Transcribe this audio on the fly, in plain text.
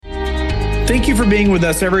Thank you for being with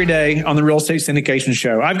us every day on the Real Estate Syndication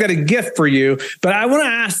Show. I've got a gift for you, but I want to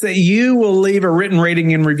ask that you will leave a written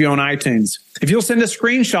rating and review on iTunes. If you'll send a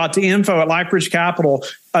screenshot to info@LifeBridge Capital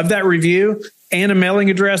of that review and a mailing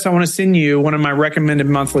address, I want to send you one of my recommended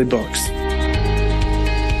monthly books.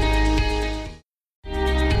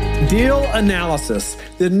 Deal analysis,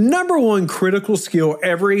 the number one critical skill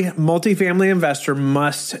every multifamily investor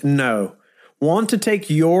must know. Want to take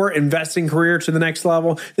your investing career to the next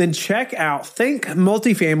level? Then check out Think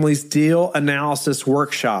Multifamily's Deal Analysis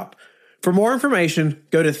Workshop. For more information,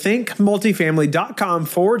 go to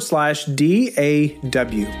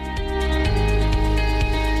thinkmultifamily.com/DAW.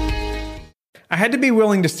 I had to be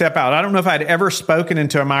willing to step out. I don't know if I'd ever spoken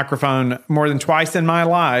into a microphone more than twice in my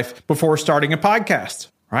life before starting a podcast.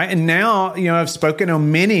 Right. And now, I've spoken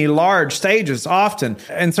on many large stages often.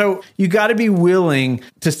 And so you got to be willing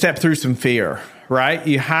to step through some fear, right?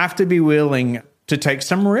 You have to be willing to take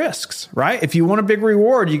some risks, right? If you want a big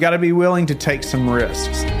reward, you got to be willing to take some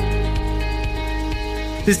risks.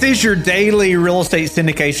 This is your daily real estate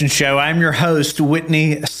syndication show. I'm your host,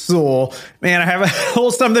 Whitney Sewell. Man, I have a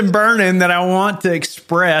little something burning that I want to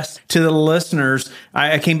express to the listeners.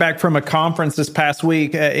 I came back from a conference this past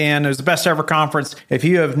week, and it was the best ever conference. If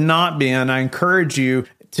you have not been, I encourage you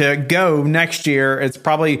to go next year. It's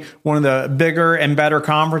probably one of the bigger and better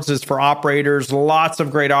conferences for operators. Lots of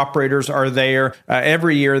great operators are there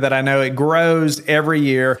every year that I know. It grows every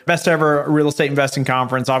year. Best ever real estate investing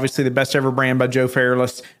conference. Obviously, the best ever brand by Joe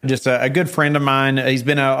Fairless. Just a good friend of mine. He's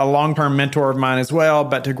been a long-term mentor of mine as well,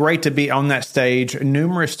 but great to be on that stage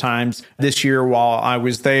numerous times this year while I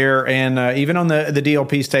was there, and even on the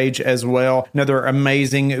DLP stage as well. Another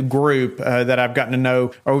amazing group that I've gotten to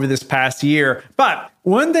know over this past year. But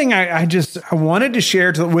one thing I wanted to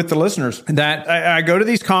share with the listeners, that I go to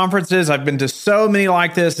these conferences. I've been to so many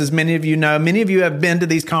like this, as many of you know. Many of you have been to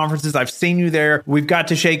these conferences. I've seen you there. We've got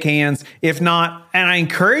to shake hands. If not, and I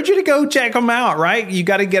encourage you to go check them out, right? You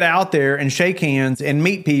got to get out there and shake hands and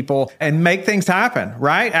meet people and make things happen,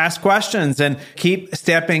 right? Ask questions and keep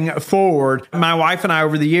stepping forward. My wife and I,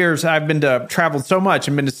 over the years, I've traveled so much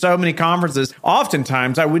and been to so many conferences.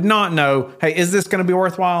 Oftentimes, I would not know, hey, is this going to be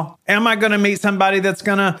worthwhile? Am I going to meet somebody that's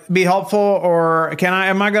going to be helpful, or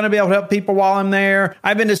am I going to be able to help people while I'm there?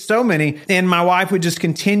 I've been to so many, and my wife would just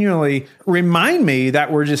continually remind me that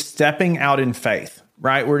we're just stepping out in faith,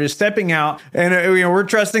 right? We're just stepping out, and we're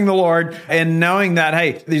trusting the Lord and knowing that,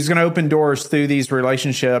 hey, He's going to open doors through these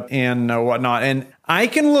relationships and whatnot. And I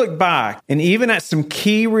can look back, and even at some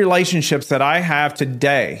key relationships that I have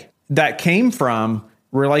today that came from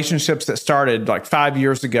relationships that started like 5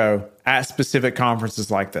 years ago at specific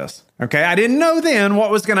conferences like this. Okay. I didn't know then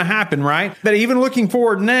what was going to happen, right? But even looking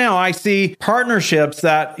forward now, I see partnerships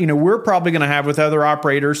that, we're probably going to have with other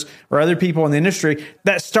operators or other people in the industry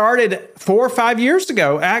that started 4 or 5 years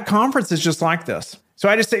ago at conferences just like this. So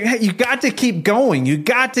I just say, hey, you got to keep going. You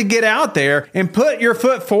got to get out there and put your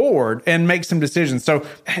foot forward and make some decisions.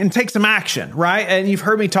 And take some action, right? And you've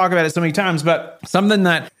heard me talk about it so many times, but something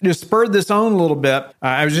that just spurred this on a little bit.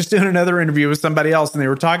 I was just doing another interview with somebody else, and they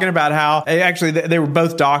were talking about how actually they were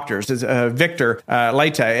both doctors, Victor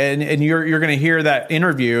Leite, and you're going to hear that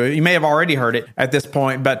interview. You may have already heard it at this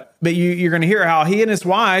point, but you're going to hear how he and his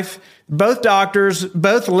wife, both doctors,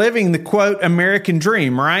 both living the quote American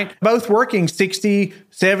dream, right? Both working 60,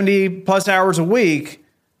 70 plus hours a week.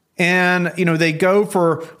 And, they go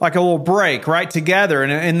for like a little break, right, together.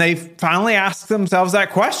 And they finally ask themselves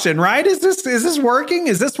that question, right? Is this working?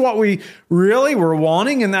 Is this what we really were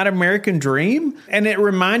wanting in that American dream? And it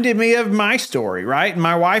reminded me of my story, right?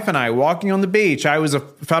 My wife and I walking on the beach. I was a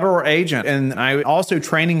federal agent, and I also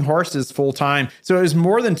training horses full time. So it was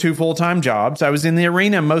more than 2 full-time jobs. I was in the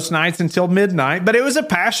arena most nights until midnight, but it was a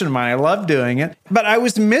passion of mine. I loved doing it. But I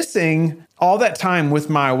was missing all that time with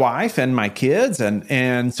my wife and my kids.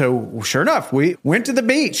 And so sure enough, we went to the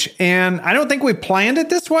beach, and I don't think we planned it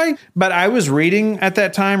this way, but I was reading at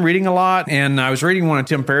that time, reading a lot. And I was reading one of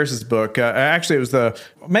Tim Ferriss's book. Actually, it was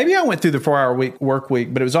maybe I went through the 4-hour work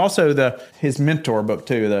week, but it was also his mentor book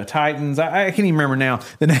too, the Titans. I can't even remember now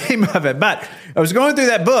the name of it, but I was going through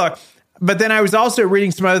that book. But then I was also reading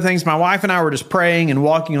some other things. My wife and I were just praying and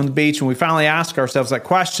walking on the beach, and we finally asked ourselves that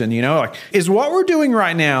question, is what we're doing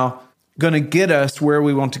right now going to get us where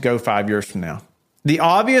we want to go 5 years from now? The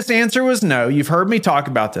obvious answer was no. You've heard me talk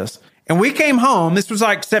about this. And we came home, this was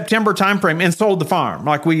like September timeframe, and sold the farm.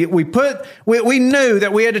 Like we knew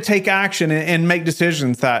that we had to take action and make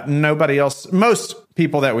decisions that nobody else, most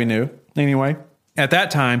people that we knew anyway, at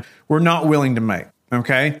that time, were not willing to make.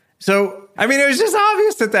 Okay. So, it was just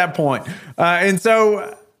obvious at that point. And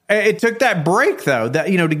so It took that break, though, that,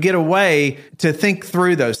 to get away to think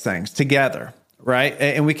through those things together. Right.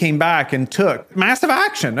 And we came back and took massive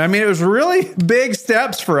action. I mean, it was really big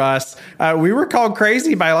steps for us. We were called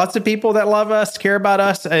crazy by lots of people that love us, care about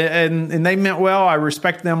us, and they meant well. I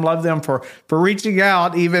respect them, love them for reaching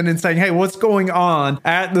out even and saying, hey, what's going on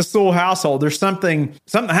at the Sewell household? There's something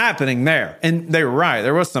happening there. And they were right.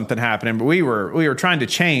 There was something happening, but we were trying to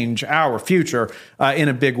change our future in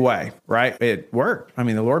a big way. Right. It worked. I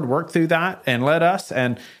mean, the Lord worked through that and led us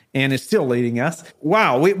and is still leading us.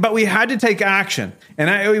 Wow. But we had to take action.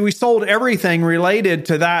 And we sold everything related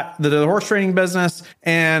to that, the horse training business,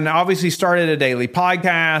 and obviously started a daily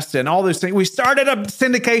podcast and all those things. We started a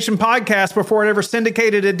syndication podcast before it ever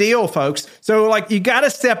syndicated a deal, folks. So you got to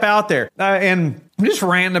step out there. And I'm just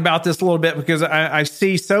ranting about this a little bit because I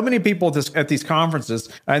see so many people at these conferences,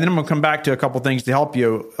 and then I'm going to come back to a couple things to help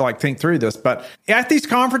you think through this. But at these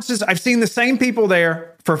conferences, I've seen the same people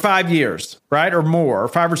there for 5 years, right? Or more, or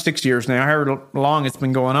 5 or 6 years now, however long it's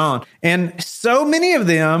been going on. And so many of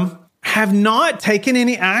them have not taken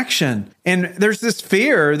any action. And there's this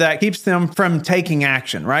fear that keeps them from taking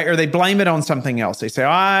action, right? Or they blame it on something else. They say,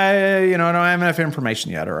 I don't have enough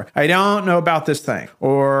information yet, or I don't know about this thing,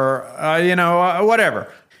 or, whatever.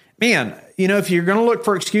 Man, if you're going to look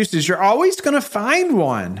for excuses, you're always going to find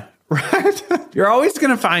one. Right? You're always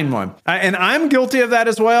going to find one. And I'm guilty of that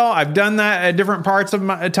as well. I've done that at different parts of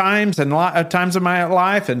my times and a lot of times of my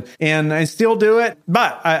life and I still do it.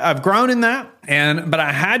 But I've grown in that. But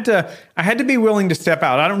I had to be willing to step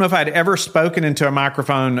out. I don't know if I'd ever spoken into a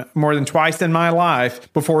microphone more than twice in my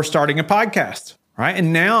life before starting a podcast. Right.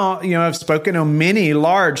 And now, I've spoken on many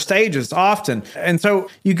large stages often. And so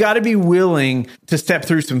you got to be willing to step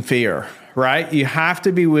through some fear, right? You have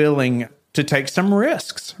to be willing to take some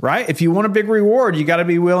risks, right? If you want a big reward, you got to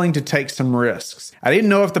be willing to take some risks. I didn't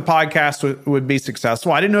know if the podcast would be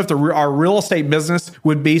successful. I didn't know if our real estate business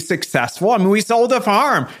would be successful. I mean, we sold a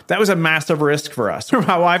farm. That was a massive risk for us.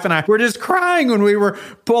 My wife and I were just crying when we were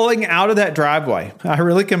pulling out of that driveway. I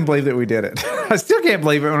really can't believe that we did it. I still can't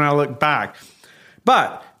believe it when I look back.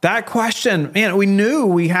 But that question, man, we knew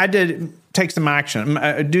we had to take some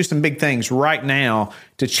action, do some big things right now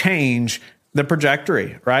to change the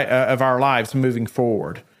trajectory, right, of our lives moving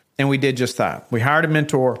forward. And we did just that. We hired a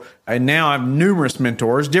mentor, and now I have numerous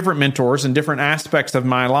mentors, different mentors in different aspects of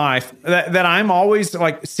my life that I'm always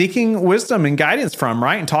seeking wisdom and guidance from,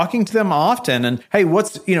 right? And talking to them often. And hey,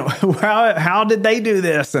 how did they do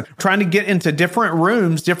this? And trying to get into different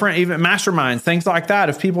rooms, different even masterminds, things like that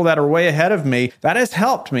of people that are way ahead of me. That has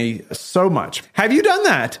helped me so much. Have you done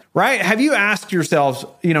that, right? Have you asked yourselves,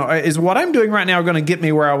 is what I'm doing right now going to get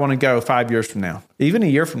me where I want to go 5 years from now, even a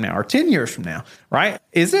year from now, or 10 years from now, right?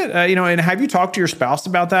 Is it, and have you talked to your spouse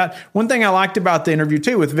about that? One thing I liked about the interview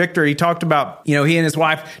too with Victor, he talked about, he and his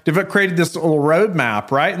wife created this little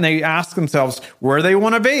roadmap, right? And they asked themselves where they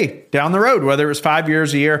want to be down the road, whether it was 5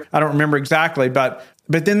 years, a year, I don't remember exactly, but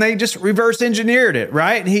then they just reverse engineered it,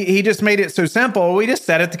 right? He just made it so simple. We just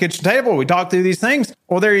sat at the kitchen table. We talked through these things.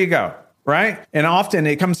 Well, there you go. Right? And often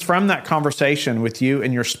it comes from that conversation with you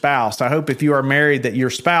and your spouse. I hope if you are married that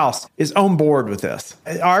your spouse is on board with this.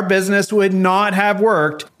 Our business would not have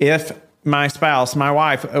worked if my spouse, my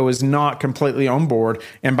wife, was not completely on board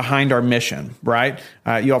and behind our mission, right?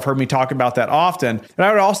 You all have heard me talk about that often. But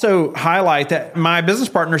I would also highlight that my business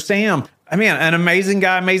partner, Sam, an amazing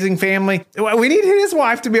guy, amazing family. We needed his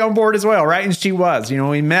wife to be on board as well, right? And she was.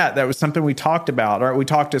 We met. That was something we talked about, right? We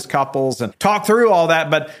talked as couples and talked through all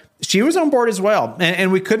that, but she was on board as well.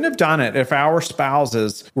 And we couldn't have done it if our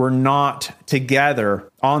spouses were not together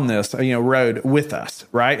on this, road with us,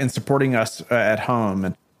 right? And supporting us at home.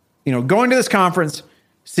 And, going to this conference,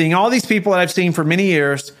 seeing all these people that I've seen for many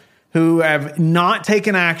years who have not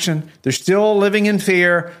taken action. They're still living in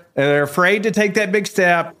fear. They're afraid to take that big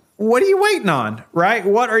step. What are you waiting on, right?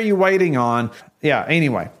 What are you waiting on? Yeah,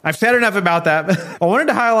 anyway, I've said enough about that. I wanted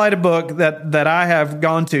to highlight a book that I have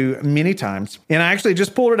gone to many times. And I actually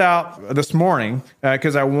just pulled it out this morning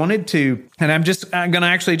because I wanted to, and I'm going to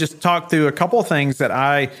actually just talk through a couple of things that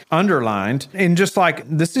I underlined. And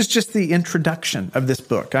this is just the introduction of this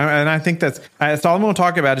book. And I think that's all I'm going to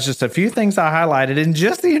talk about is just a few things I highlighted in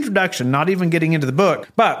just the introduction, not even getting into the book.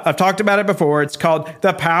 But I've talked about it before. It's called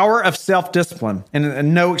The Power of Self-Discipline.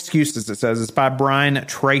 And No Excuses, it says. It's by Brian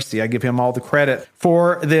Tracy. I give him all the credit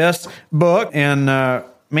for this book. And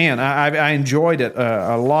man, I enjoyed it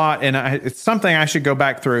a lot. And it's something I should go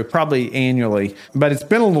back through probably annually, but it's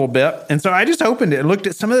been a little bit. And so I just opened it and looked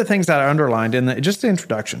at some of the things that I underlined in just the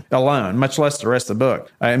introduction alone, much less the rest of the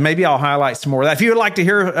book. And maybe I'll highlight some more of that. If you would like to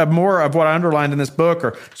hear more of what I underlined in this book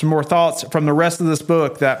or some more thoughts from the rest of this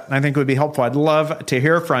book that I think would be helpful, I'd love to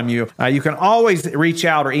hear from you. You can always reach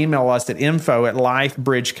out or email us at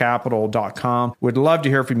info@lifebridgecapital.com. Would love to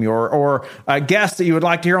hear from you, or guests that you would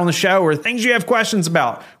like to hear on the show, or things you have questions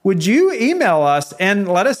about. Would you email us and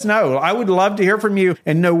let us know? I would love to hear from you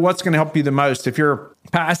and know what's going to help you the most. If you're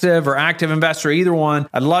passive or active investor, either one,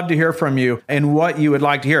 I'd love to hear from you and what you would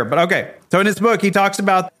like to hear. But okay, so in his book, he talks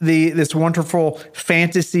about this wonderful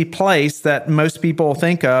fantasy place that most people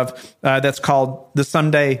think of that's called the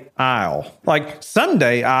someday I'll. Like,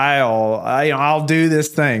 someday I'll do this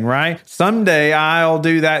thing, right? Someday I'll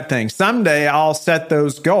do that thing. Someday I'll set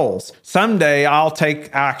those goals. Someday I'll take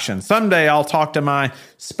action. Someday I'll talk to my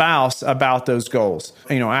spouse about those goals.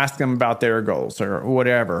 Ask them about their goals or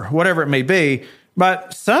whatever it may be.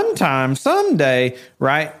 But someday,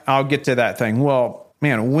 right, I'll get to that thing. Well,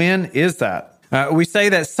 man, when is that? We say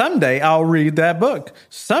that someday I'll read that book.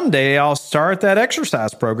 Someday I'll start that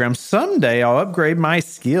exercise program. Someday I'll upgrade my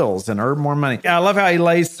skills and earn more money. I love how he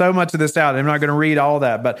lays so much of this out. I'm not going to read all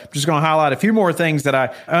that, but I'm just going to highlight a few more things that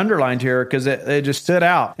I underlined here because it just stood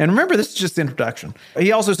out. And remember, this is just the introduction.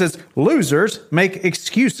 He also says, losers make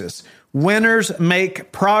excuses. Winners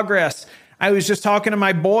make progress. I was just talking to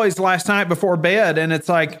my boys last night before bed, and it's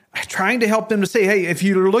like trying to help them to say, hey, if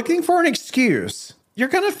you're looking for an excuse, you're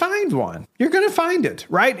going to find one. You're going to find it,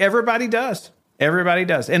 right? Everybody does. Everybody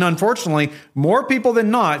does. And unfortunately, more people than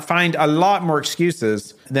not find a lot more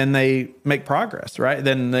excuses than they make progress, right?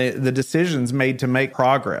 Than the decisions made to make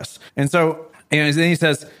progress. And so, and then he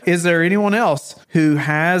says, is there anyone else who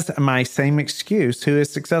has my same excuse who is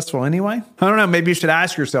successful anyway? I don't know. Maybe you should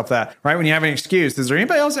ask yourself that, right? When you have an excuse, is there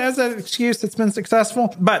anybody else that has that excuse that's been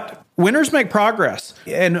successful? But winners make progress.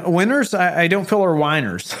 And winners, I don't feel are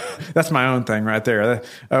whiners. That's my own thing right there.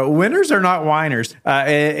 Winners are not whiners.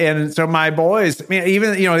 And so my boys,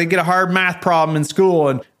 even, they get a hard math problem in school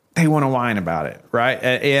and they want to whine about it, right?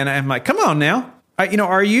 And I'm like, come on now.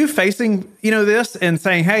 Are you facing, this and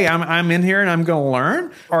saying, hey, I'm in here and I'm going to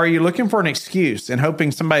learn? Or are you looking for an excuse and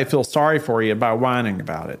hoping somebody feels sorry for you by whining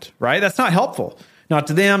about it, right? That's not helpful. Not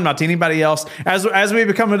to them, not to anybody else. As we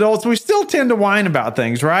become adults, we still tend to whine about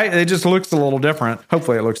things, right? It just looks a little different.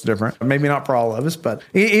 Hopefully it looks different. Maybe not for all of us, but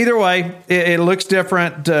either way, it looks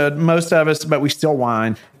different to most of us, but we still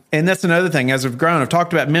whine. And that's another thing. As we've grown, I've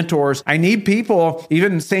talked about mentors. I need people,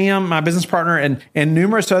 even Sam, my business partner, and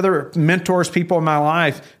numerous other mentors, people in my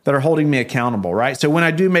life that are holding me accountable, right? So when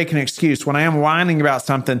I do make an excuse, when I am whining about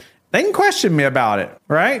something, they can question me about it,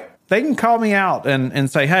 right? They can call me out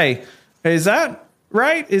and say, hey, is that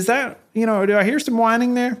right? Is that, do I hear some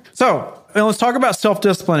whining there? So let's talk about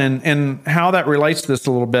self-discipline and how that relates to this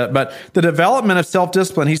a little bit. But the development of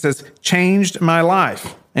self-discipline, he says, changed my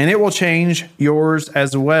life. And it will change yours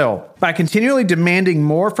as well. By continually demanding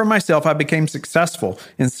more from myself, I became successful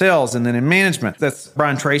in sales and then in management. That's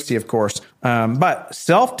Brian Tracy, of course. But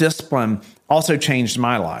self-discipline also changed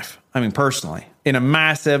my life. Personally, in a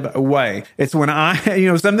massive way. It's when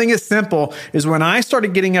something as simple as when I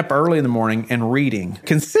started getting up early in the morning and reading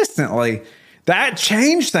consistently, that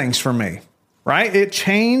changed things for me, right? It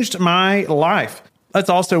changed my life. That's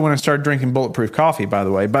also when I started drinking bulletproof coffee, by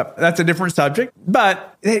the way, but that's a different subject.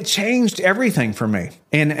 But it changed everything for me.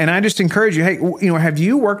 And I just encourage you, hey, have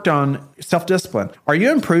you worked on self-discipline? Are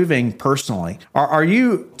you improving personally? Are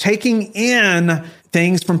you taking in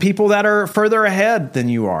things from people that are further ahead than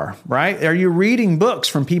you are, right? Are you reading books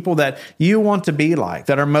from people that you want to be like,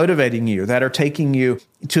 that are motivating you, that are taking you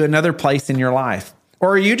to another place in your life?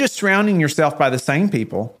 Or are you just surrounding yourself by the same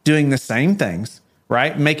people, doing the same things,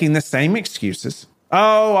 right? Making the same excuses?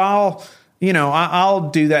 Oh, I'll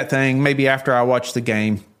do that thing maybe after I watch the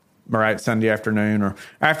game, right, Sunday afternoon, or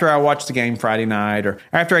after I watch the game Friday night, or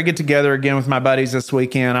after I get together again with my buddies this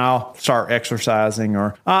weekend, I'll start exercising,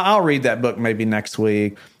 or I'll read that book maybe next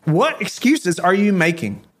week. What excuses are you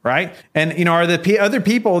making, right? And, are the other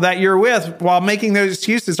people that you're with while making those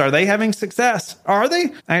excuses, are they having success? Are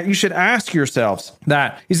they? You should ask yourselves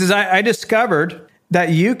that. He says, I discovered that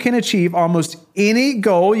you can achieve almost any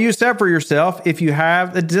goal you set for yourself if you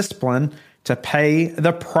have the discipline to pay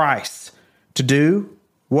the price, to do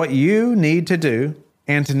what you need to do,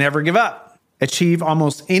 and to never give up. Achieve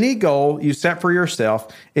almost any goal you set for yourself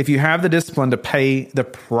if you have the discipline to pay the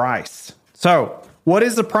price. So, what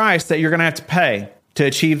is the price that you're going to have to pay to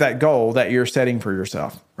achieve that goal that you're setting for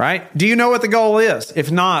yourself, right? Do you know what the goal is? If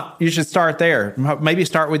not, you should start there. Maybe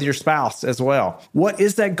start with your spouse as well. What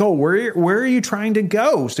is that goal? Where are you trying to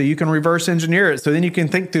go? So you can reverse engineer it. So then you can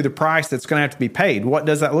think through the price that's going to have to be paid. What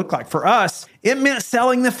does that look like? For us, it meant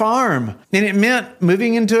selling the farm, and it meant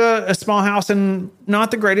moving into a small house in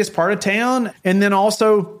not the greatest part of town. And then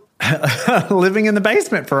also living in the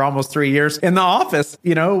basement for almost 3 years in the office,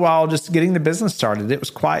 while just getting the business started. It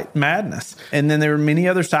was quite madness. And then there were many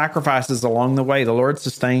other sacrifices along the way. The Lord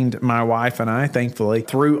sustained my wife and I, thankfully,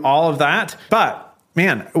 through all of that. But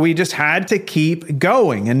man, we just had to keep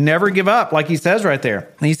going and never give up, like he says right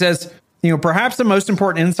there. And he says, perhaps the most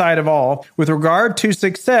important insight of all with regard to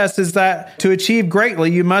success is that to achieve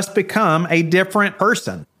greatly, you must become a different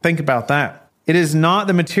person. Think about that. It is not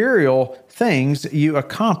the material things you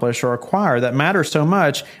accomplish or acquire that matter so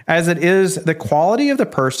much as it is the quality of the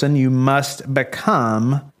person you must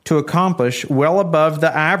become to accomplish well above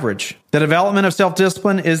the average. The development of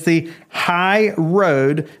self-discipline is the high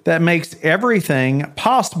road that makes everything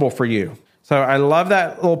possible for you. So I love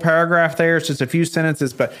that little paragraph there. It's just a few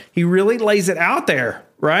sentences, but he really lays it out there,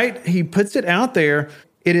 right? He puts it out there.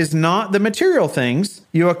 It is not the material things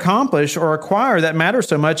you accomplish or acquire that matter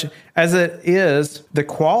so much as it is the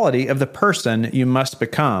quality of the person you must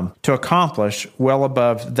become to accomplish well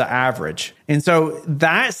above the average. And so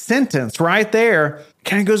that sentence right there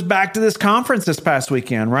kind of goes back to this conference this past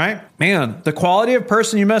weekend, right? Man, the quality of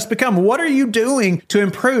person you must become. What are you doing to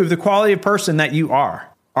improve the quality of person that you are?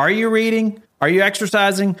 Are you reading? Are you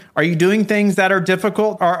exercising? Are you doing things that are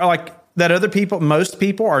difficult or that most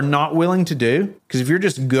people are not willing to do? Because if you're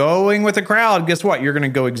just going with the crowd, guess what? You're going to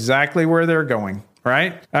go exactly where they're going,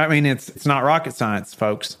 right? I mean, it's not rocket science,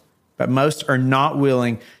 folks, but most are not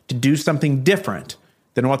willing to do something different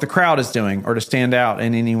than what the crowd is doing or to stand out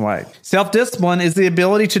in any way. Self-discipline is the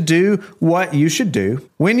ability to do what you should do,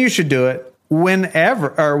 when you should do it,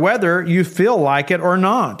 whenever or whether you feel like it or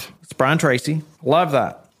not. It's Brian Tracy. Love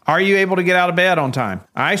that. Are you able to get out of bed on time?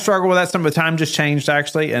 I struggle with that. Some of the time just changed,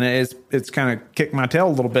 actually, and it's kind of kicked my tail a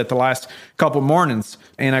little bit the last couple mornings,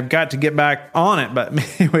 and I've got to get back on it, but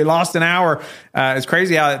we lost an hour. It's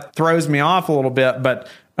crazy how it throws me off a little bit,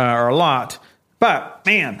 or a lot. But,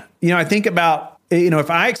 man, I think about, if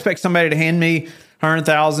I expect somebody to hand me $100,000,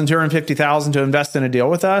 $250,000 to invest in a deal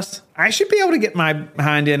with us, I should be able to get my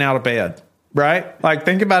hind end out of bed. Right? Like,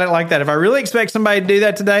 think about it like that. If I really expect somebody to do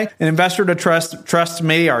that today, an investor to trust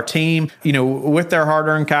me, our team, with their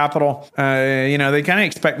hard-earned capital, they kind of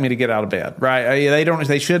expect me to get out of bed, right?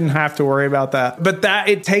 They shouldn't have to worry about that. But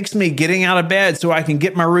it takes me getting out of bed so I can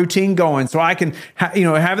get my routine going, so I can,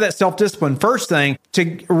 have that self-discipline. First thing,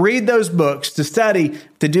 to read those books, to study,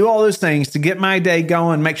 to do all those things, to get my day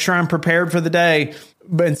going, make sure I'm prepared for the day,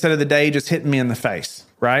 but instead of the day just hitting me in the face.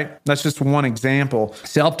 Right? That's just one example.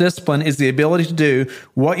 Self-discipline is the ability to do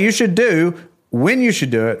what you should do, when you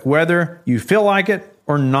should do it, whether you feel like it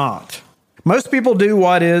or not. Most people do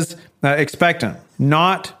what is expectant,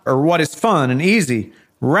 or what is fun and easy,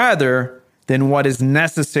 rather than what is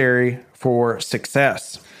necessary for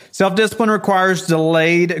success. Self-discipline requires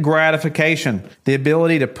delayed gratification, the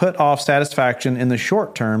ability to put off satisfaction in the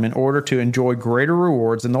short term in order to enjoy greater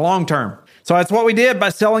rewards in the long term. So that's what we did by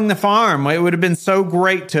selling the farm. It would have been so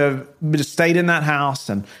great to have just stayed in that house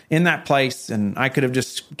and in that place, and I could have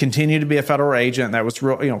just continued to be a federal agent that was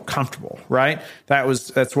real, comfortable, right?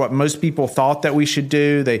 That's what most people thought that we should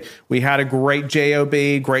do. We had a great job,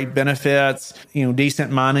 great benefits,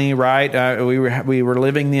 decent money, right? We were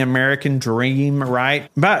living the American dream, right?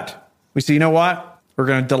 But we said, you know what? We're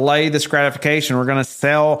going to delay this gratification. We're going to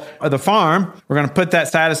sell the farm. We're going to put that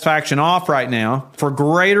satisfaction off right now for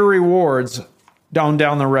greater rewards down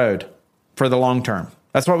the road for the long term.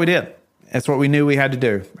 That's what we did. That's what we knew we had to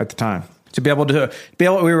do at the time.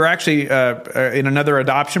 We were actually in another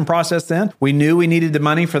adoption process then. We knew we needed the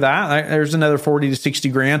money for that. There's another 40 to 60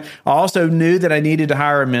 grand. I also knew that I needed to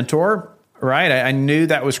hire a mentor. Right. I knew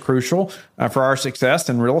that was crucial for our success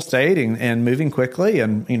in real estate and moving quickly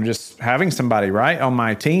and, just having somebody right on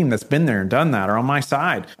my team that's been there and done that or on my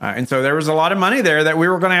side. And so there was a lot of money there that we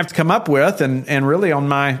were going to have to come up with. And really on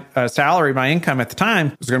my salary, my income at the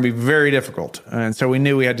time was going to be very difficult. And so we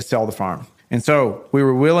knew we had to sell the farm. And so we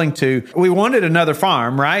wanted another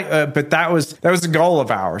farm, right? But that was a goal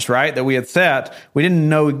of ours, right? That we had set. We didn't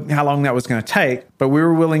know how long that was going to take, but we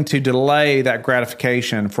were willing to delay that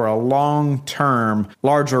gratification for a long-term,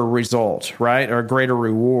 larger result, right? Or a greater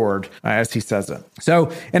reward, as he says it.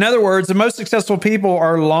 So in other words, the most successful people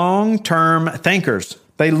are long-term thinkers.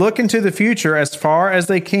 They look into the future as far as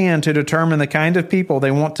they can to determine the kind of people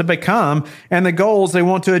they want to become and the goals they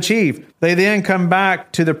want to achieve. They then come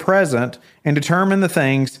back to the present and determine the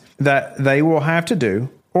things that they will have to do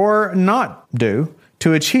or not do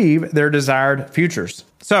to achieve their desired futures.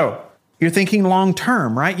 So you're thinking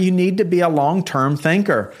long-term, right? You need to be a long-term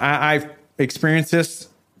thinker. I've experienced this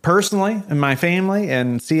personally in my family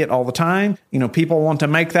and see it all the time. People want to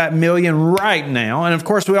make that million right now. And of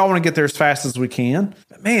course, we all want to get there as fast as we can.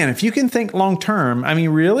 But man, if you can think long-term,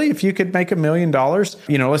 really, if you could make $1 million,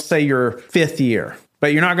 let's say your 5th year,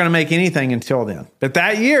 but you're not going to make anything until then. But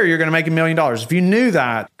that year, you're going to make $1 million. If you knew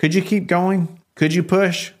that, could you keep going? Could you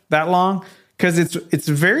push that long? Because it's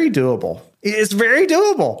very doable. It's very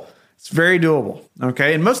doable. It's very doable.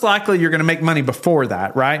 Okay. And most likely you're going to make money before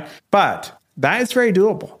that, right? But that is very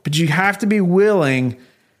doable. But you have to be willing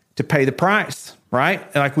to pay the price,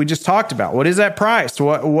 right? Like we just talked about. What is that price?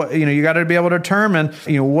 What you got to be able to determine,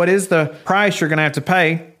 what is the price you're going to have to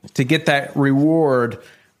pay to get that reward,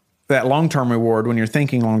 that long-term reward when you're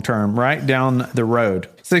thinking long-term, right down the road.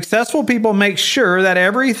 Successful people make sure that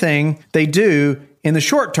everything they do in the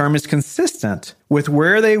short term is consistent with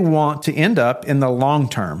where they want to end up in the long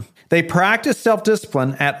term. They practice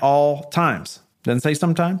self-discipline at all times. Doesn't say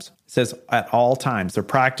sometimes. It says at all times. They're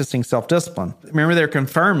practicing self-discipline. Remember, they're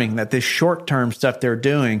confirming that this short-term stuff they're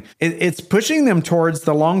doing, it's pushing them towards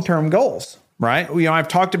the long-term goals, right? I've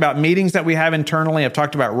talked about meetings that we have internally. I've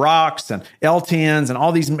talked about rocks and L10s and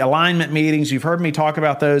all these alignment meetings. You've heard me talk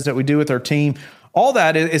about those that we do with our team. All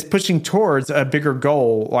that is pushing towards a bigger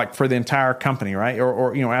goal, like for the entire company, right?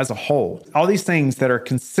 Or as a whole. All these things that are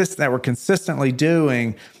consistent, that we're consistently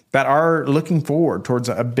doing, that are looking forward towards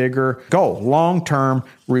a bigger goal, long-term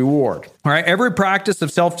reward. All right. Every practice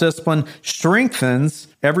of self-discipline strengthens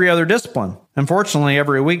every other discipline. Unfortunately,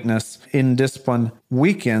 every weakness in discipline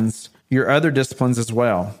weakens your other disciplines as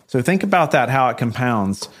well. So think about that, how it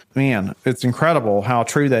compounds. Man, it's incredible how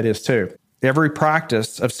true that is too. Every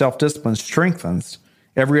practice of self-discipline strengthens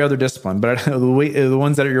every other discipline, but the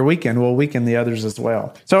ones that are weakened will weaken the others as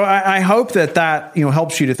well. So I hope that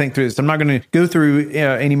helps you to think through this. I'm not going to go through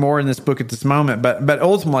any more in this book at this moment, but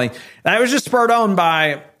ultimately, I was just spurred on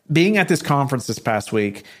by being at this conference this past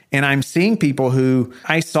week, and I'm seeing people who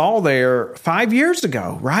I saw there 5 years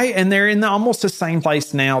ago, right? And they're in almost the same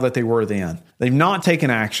place now that they were then. They've not taken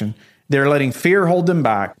action. They're letting fear hold them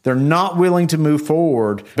back. They're not willing to move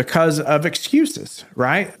forward because of excuses,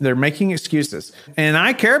 right? They're making excuses. And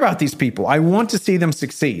I care about these people. I want to see them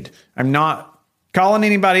succeed. I'm not calling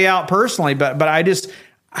anybody out personally, but I just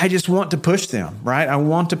want to push them, right? I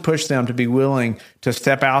want to push them to be willing to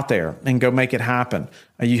step out there and go make it happen.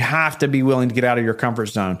 You have to be willing to get out of your comfort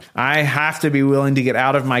zone. I have to be willing to get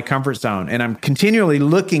out of my comfort zone. And I'm continually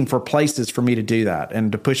looking for places for me to do that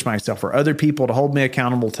and to push myself, for other people to hold me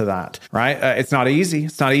accountable to that, right? It's not easy.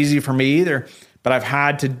 It's not easy for me either, but I've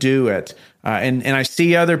had to do it. And I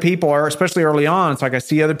see other people, or especially early on, it's like I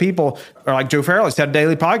see other people, or like Joe Farrell, he's had a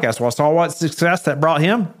daily podcast. Well, I saw what success that brought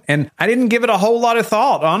him. And I didn't give it a whole lot of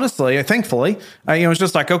thought, honestly, thankfully. It's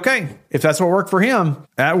just like, okay, if that's what worked for him,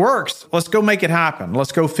 that works. Let's go make it happen.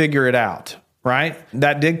 Let's go figure it out, right?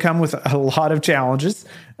 That did come with a lot of challenges,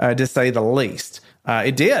 to say the least.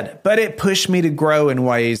 It did, but it pushed me to grow in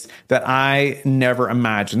ways that I never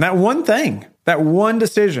imagined. That one thing, that one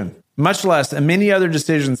decision, much less many other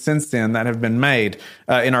decisions since then that have been made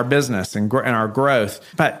in our business and our growth.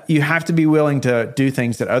 But you have to be willing to do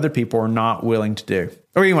things that other people are not willing to do.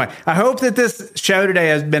 Or anyway, I hope that this show today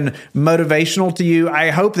has been motivational to you. I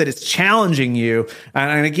hope that it's challenging you.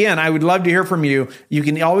 And again, I would love to hear from you. You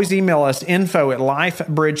can always email us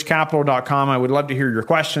info@lifebridgecapital.com. I would love to hear your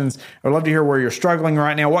questions. I would love to hear where you're struggling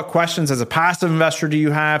right now. What questions as a passive investor do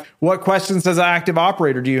you have? What questions as an active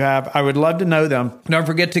operator do you have? I would love to know them. Don't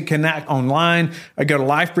forget to connect online. Go to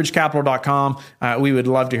lifebridgecapital.com. We would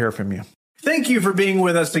love to hear from you. Thank you for being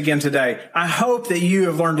with us again today. I hope that you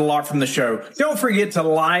have learned a lot from the show. Don't forget to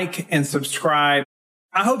like and subscribe.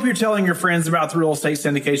 I hope you're telling your friends about the Real Estate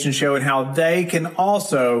Syndication Show and how they can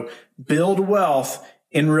also build wealth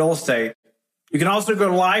in real estate. You can also go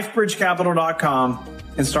to lifebridgecapital.com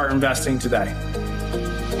and start investing today.